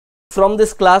From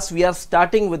this class, we are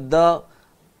starting with the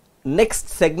next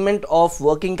segment of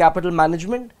working capital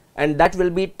management, and that will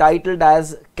be titled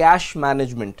as cash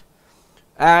management.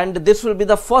 And this will be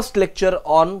the first lecture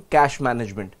on cash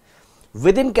management.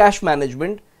 Within cash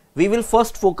management, we will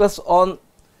first focus on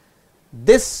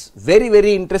this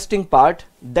very interesting part,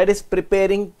 that is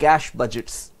preparing cash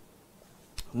budgets.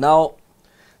 Now,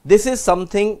 this is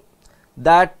something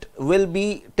that will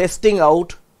be testing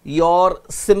out your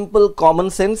simple common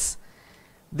sense.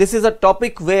 This is a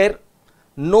topic where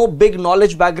no big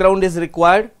knowledge background is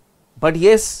required, but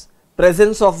yes,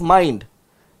 presence of mind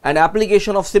and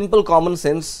application of simple common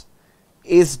sense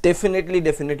is definitely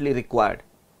required.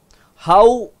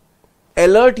 How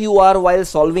alert you are while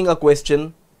solving a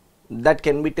question, that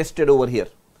can be tested over here.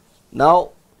 Now,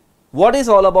 what is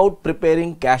all about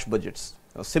preparing cash budgets?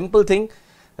 A simple thing,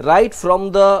 right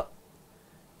from the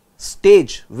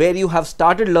stage where you have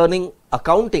started learning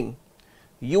accounting,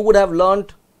 you would have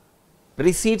learnt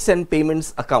receipts and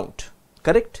payments account,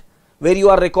 correct? Where you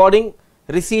are recording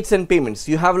receipts and payments.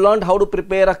 You have learned how to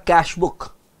prepare a cash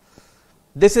book.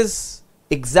 This is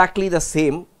exactly the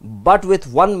same, but with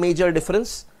one major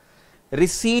difference.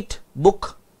 Receipt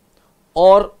book,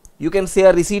 or you can say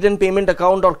a receipt and payment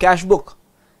account or cash book,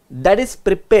 that is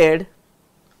prepared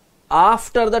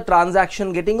after the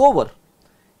transaction getting over.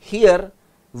 Here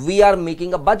we are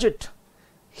making a budget.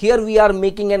 Here we are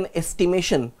making an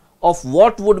estimation of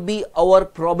what would be our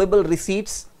probable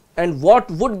receipts and what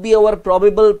would be our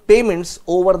probable payments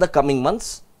over the coming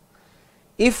months.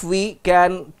 If we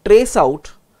can trace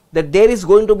out that there is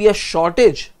going to be a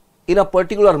shortage in a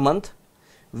particular month,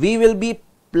 we will be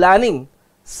planning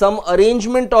some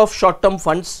arrangement of short-term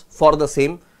funds for the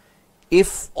same.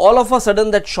 If all of a sudden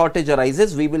that shortage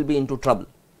arises, we will be into trouble.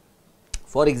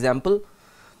 For example,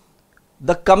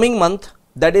 the coming month,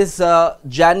 that is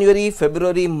January,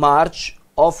 February, March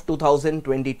of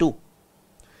 2022.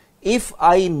 If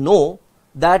I know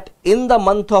that in the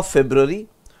month of February,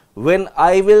 when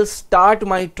I will start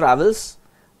my travels,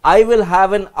 I will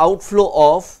have an outflow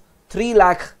of 3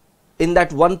 lakh in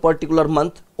that one particular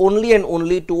month, only and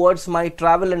only towards my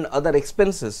travel and other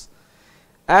expenses.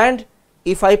 And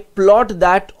if I plot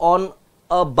that on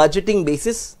a budgeting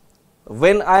basis,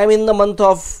 when I am in the month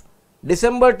of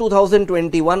December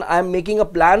 2021, I am making a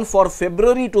plan for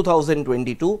February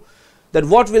 2022, that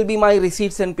what will be my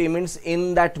receipts and payments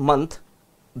in that month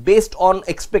based on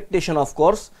expectation, of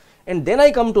course. And then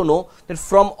I come to know that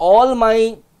from all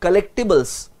my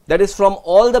collectibles, that is from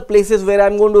all the places where I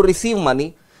am going to receive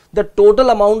money, the total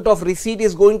amount of receipt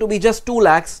is going to be just 2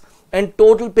 lakhs and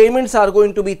total payments are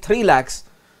going to be 3 lakhs.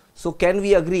 So can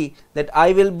we agree that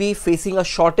I will be facing a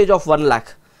shortage of 1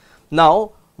 lakh?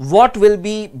 Now, what will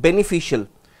be beneficial?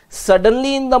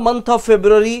 Suddenly in the month of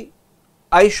February,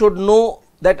 I should know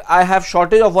that I have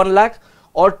shortage of 1 lakh,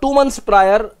 or 2 months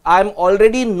prior, I am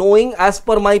already knowing as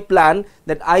per my plan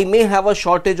that I may have a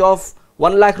shortage of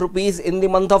 1 lakh rupees in the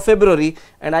month of February,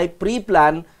 and I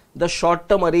pre-plan the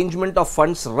short-term arrangement of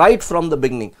funds right from the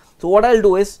beginning. So what I'll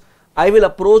do is, I will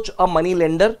approach a money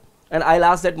lender and I'll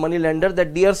ask that money lender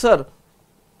that, dear sir,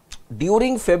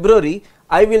 during February,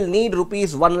 I will need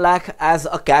rupees 1 lakh as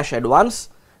a cash advance,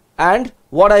 and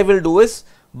what I will do is,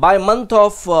 by month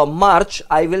of March,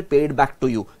 I will pay it back to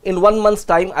you. In 1 month's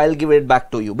time, I'll give it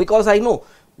back to you, because I know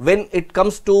when it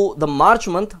comes to the March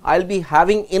month, I'll be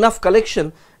having enough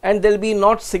collection and there'll be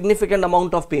not significant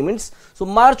amount of payments. So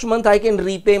March month, I can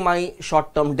repay my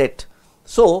short-term debt.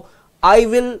 So I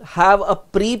will have a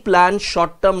pre-planned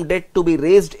short-term debt to be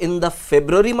raised in the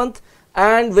February month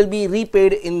and will be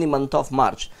repaid in the month of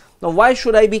March. Now, why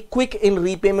should I be quick in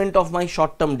repayment of my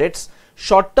short-term debts?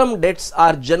 Short-term debts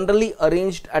are generally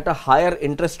arranged at a higher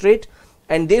interest rate,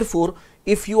 and therefore,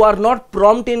 if you are not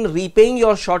prompt in repaying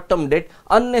your short-term debt,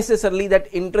 unnecessarily that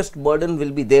interest burden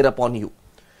will be there upon you.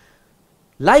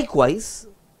 Likewise,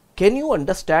 can you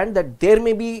understand that there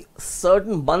may be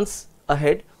certain months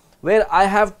ahead where I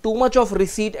have too much of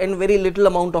receipt and very little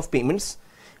amount of payments,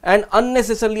 and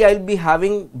unnecessarily I will be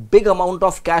having big amount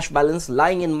of cash balance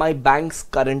lying in my bank's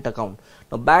current account.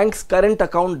 Now, bank's current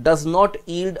account does not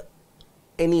yield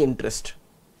any interest,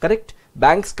 correct?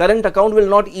 Bank's current account will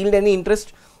not yield any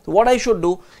interest. So what I should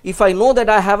do, if I know that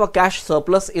I have a cash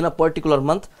surplus in a particular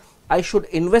month, I should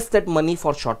invest that money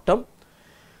for short term.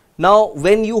 Now,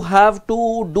 when you have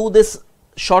to do this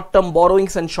short term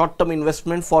borrowings and short term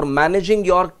investment for managing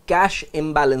your cash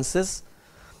imbalances,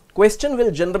 question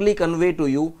will generally convey to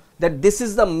you that this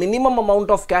is the minimum amount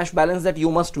of cash balance that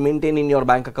you must maintain in your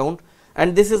bank account,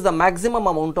 and this is the maximum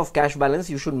amount of cash balance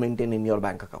you should maintain in your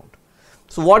bank account.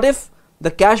 So what if the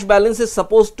cash balance is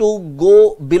supposed to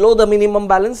go below the minimum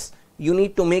balance? you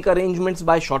need to make arrangements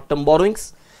by short-term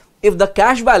borrowings. If the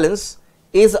cash balance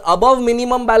is above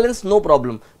minimum balance, no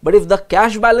problem. But if the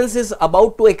cash balance is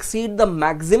about to exceed the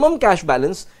maximum cash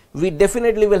balance, we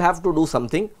definitely will have to do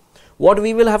something. What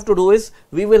we will have to do is,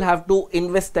 we will have to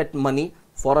invest that money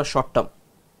for a short term.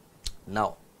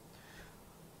 Now,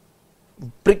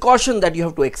 precaution that you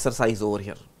have to exercise over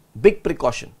here, big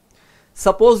precaution.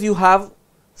 Suppose you have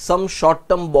some short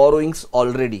term borrowings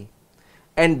already,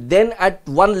 and then at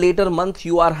one later month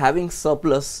you are having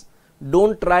surplus.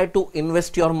 Don't try to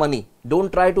invest your money.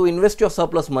 Don't try to invest your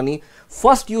surplus money.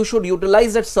 First, you should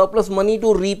utilize that surplus money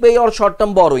to repay your short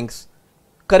term borrowings.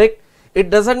 Correct? It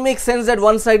doesn't make sense that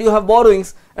one side you have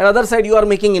borrowings and other side you are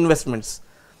making investments.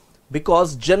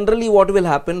 Because generally what will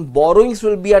happen, borrowings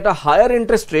will be at a higher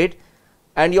interest rate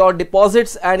and your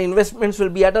deposits and investments will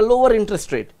be at a lower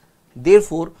interest rate.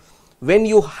 Therefore, when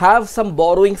you have some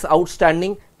borrowings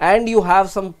outstanding and you have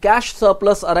some cash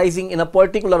surplus arising in a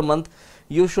particular month,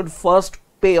 you should first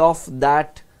pay off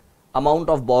that amount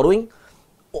of borrowing.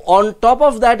 On top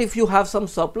of that, if you have some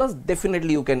surplus,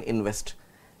 definitely you can invest.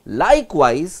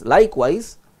 Likewise,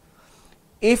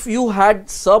 if you had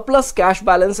surplus cash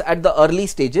balance at the early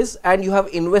stages and you have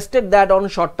invested that on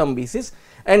short term basis,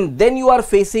 and then you are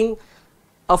facing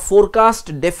a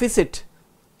forecast deficit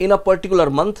in a particular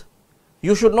month,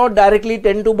 you should not directly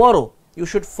tend to borrow. You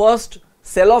should first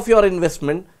sell off your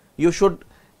investment, you should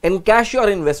encash your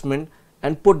investment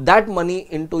and put that money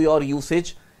into your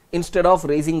usage instead of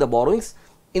raising the borrowings.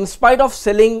 In spite of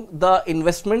selling the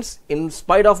investments, in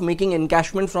spite of making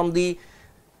encashment from the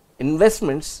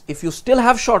investments, if you still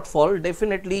have shortfall,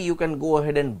 definitely you can go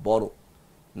ahead and borrow.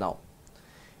 Now,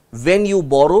 when you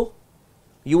borrow,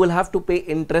 you will have to pay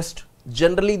interest.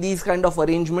 Generally, these kind of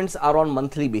arrangements are on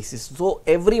monthly basis. So,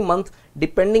 every month,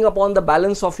 depending upon the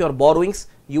balance of your borrowings,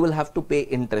 you will have to pay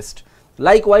interest.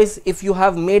 Likewise, if you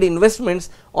have made investments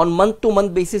on month to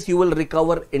month basis, you will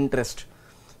recover interest.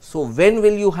 So, when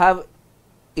will you have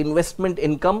investment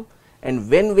income and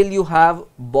when will you have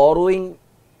borrowing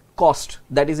cost?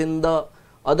 That is, in the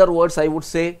other words, I would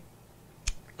say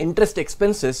interest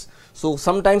expenses. So,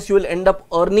 sometimes you will end up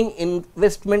earning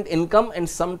investment income and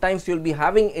sometimes you will be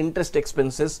having interest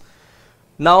expenses.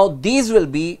 Now, these will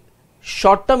be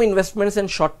short term investments and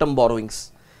short term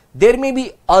borrowings. There may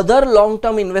be other long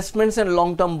term investments and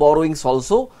long term borrowings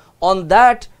also. On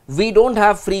that, we don't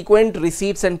have frequent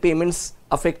receipts and payments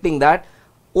affecting that.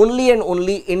 Only and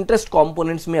only interest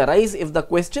components may arise. If the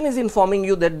question is informing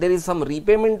you that there is some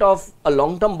repayment of a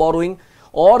long term borrowing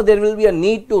or there will be a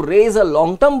need to raise a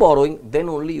long term borrowing, then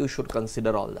only you should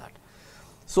consider all that.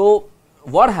 So,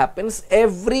 what happens?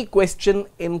 Every question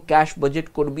in cash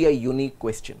budget could be a unique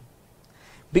question,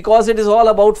 because it is all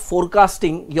about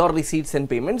forecasting your receipts and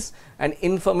payments, and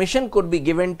information could be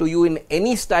given to you in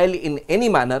any style, in any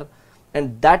manner,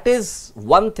 and that is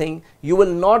one thing. You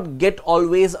will not get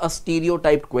always a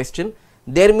stereotyped question.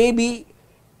 There may be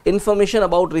information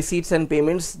about receipts and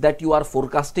payments that you are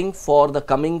forecasting for the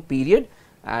coming period,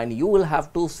 and you will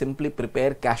have to simply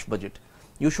prepare cash budget.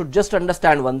 You should just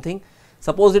understand one thing.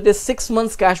 Suppose it is 6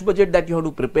 months cash budget that you have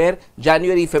to prepare: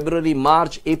 January, February,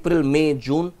 March, April, May,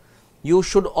 June. You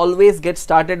should always get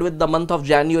started with the month of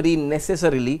January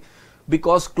necessarily,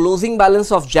 because closing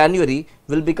balance of January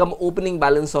will become opening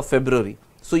balance of February.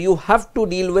 So, you have to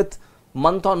deal with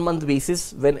month on month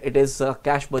basis when it is a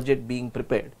cash budget being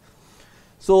prepared.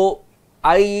 So,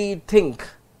 I think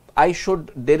I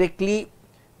should directly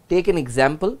take an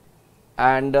example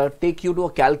and take you to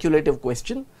a calculative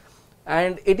question,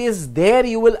 and it is there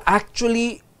you will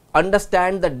actually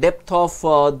understand the depth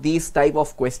of these type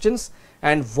of questions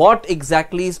and what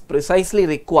exactly is precisely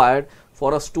required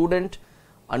for a student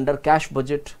under cash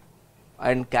budget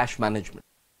and cash management.